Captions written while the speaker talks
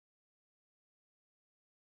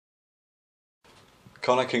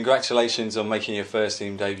Connor, congratulations on making your first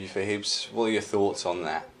team debut for Hibs. What are your thoughts on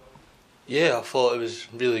that? Yeah, I thought it was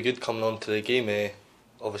really good coming on to the game.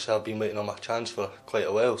 Obviously, I've been waiting on my chance for quite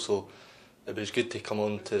a while, so it was good to come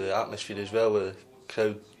on to the atmosphere as well with the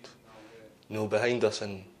crowd, behind us,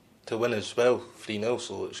 and to win as well, 3-0.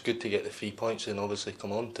 So it's good to get the 3 points and obviously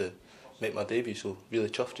come on to make my debut. So really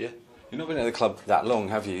chuffed, yeah. You've not been at the club that long,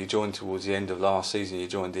 have you? You joined towards the end of last season. You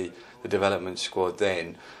joined the development squad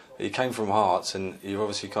then. You came from Hearts, and you're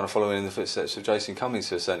obviously kind of following in the footsteps of Jason Cummings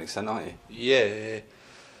to a certain extent, aren't you? Yeah,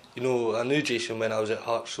 I knew Jason when I was at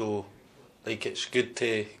Hearts, so it's good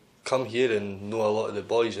to come here and know a lot of the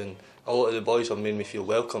boys, and a lot of the boys have made me feel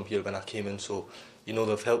welcome here when I came in. So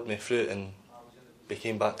they've helped me through it and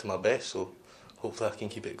became back to my best. So hopefully I can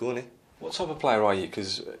keep it going. What type of player are you?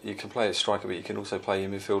 Because you can play as striker, but you can also play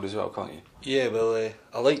in midfield as well, can't you? Yeah, well,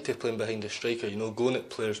 I like to play behind the striker, going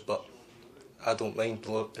at players, but I don't mind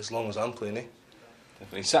as long as I'm playing.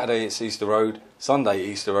 Definitely. Saturday it's Easter Road, Sunday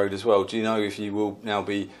Easter Road as well. Do you know if you will now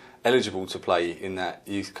be eligible to play in that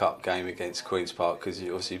Youth Cup game against Queen's Park, because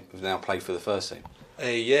you obviously have now played for the first team?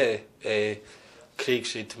 Craig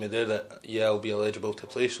said to me there that I'll be eligible to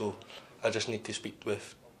play, so I just need to speak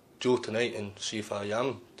with Joe tonight and see if I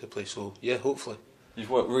am to play. So yeah, hopefully.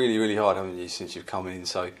 You've worked really, really hard, haven't you, since you've come in?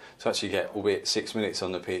 So to actually get, albeit 6 minutes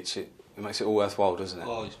on the pitch, it makes it all worthwhile, doesn't it?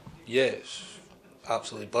 Oh yeah, it's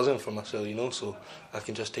absolutely buzzing for myself, so I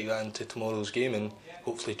can just take that into tomorrow's game and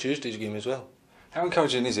hopefully Tuesday's game as well. How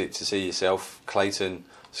encouraging is it to see yourself, Clayton,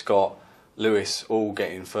 Scott, Lewis all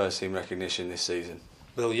getting first team recognition this season?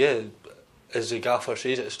 Well, yeah, as the gaffer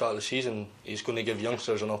says at the start of the season, he's going to give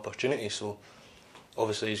youngsters an opportunity, so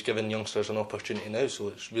obviously he's giving youngsters an opportunity now, so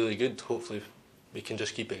it's really good. Hopefully we can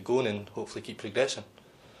just keep it going and hopefully keep progressing.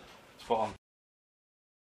 Spot on.